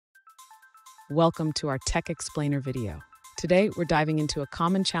Welcome to our Tech Explainer video. Today, we're diving into a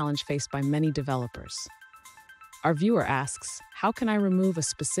common challenge faced by many developers. Our viewer asks, how can I remove a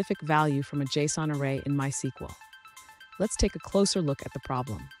specific value from a JSON array in MySQL? Let's take a closer look at the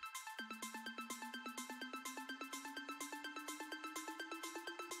problem.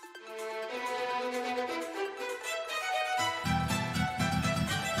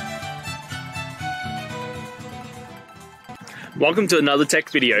 Welcome to another tech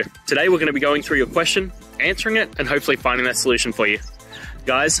video. Today we're going to be going through your question, answering it, and hopefully finding that solution for you.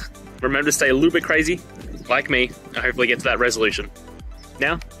 Guys, remember to stay a little bit crazy, like me, and hopefully get to that resolution.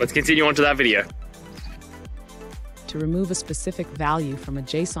 Now, let's continue on to that video. To remove a specific value from a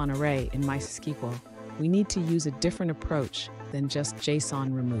JSON array in MySQL, we need to use a different approach than just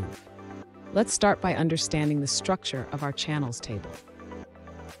JSON remove. Let's start by understanding the structure of our channels table.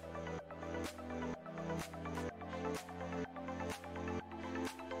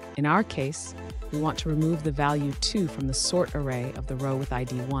 In our case, we want to remove the value 2 from the sort array of the row with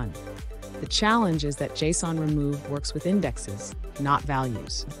ID 1. The challenge is that JSON remove works with indexes, not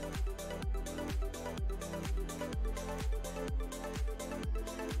values.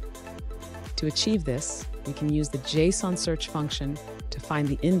 To achieve this, we can use the JSON search function to find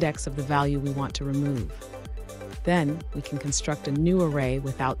the index of the value we want to remove. Then, we can construct a new array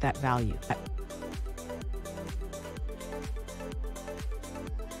without that value.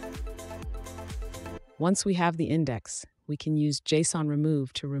 Once we have the index, we can use JSON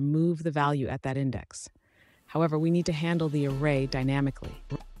remove to remove the value at that index. However, we need to handle the array dynamically.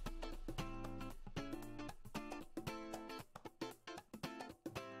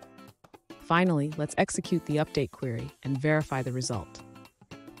 Finally, let's execute the update query and verify the result.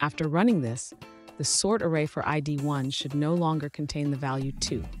 After running this, the sort array for ID 1 should no longer contain the value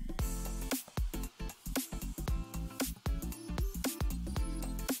 2.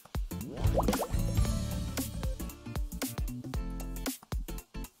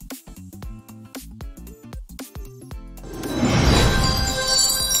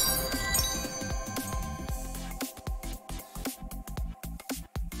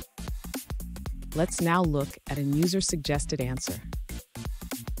 Let's now look at a user-suggested answer.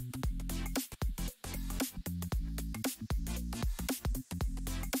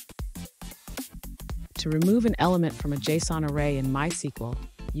 To remove an element from a JSON array in MySQL,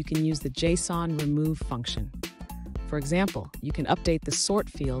 you can use the JSON remove function. For example, you can update the sort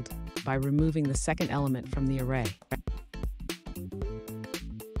field by removing the second element from the array.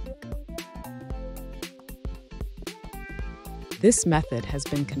 This method has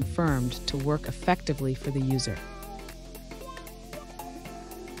been confirmed to work effectively for the user.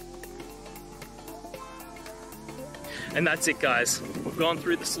 And that's it, guys. We've gone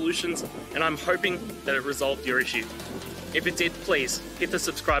through the solutions, and I'm hoping that it resolved your issue. If it did, please hit the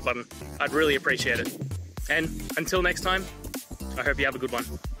subscribe button. I'd really appreciate it. And until next time, I hope you have a good one.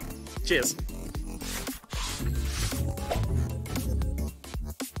 Cheers.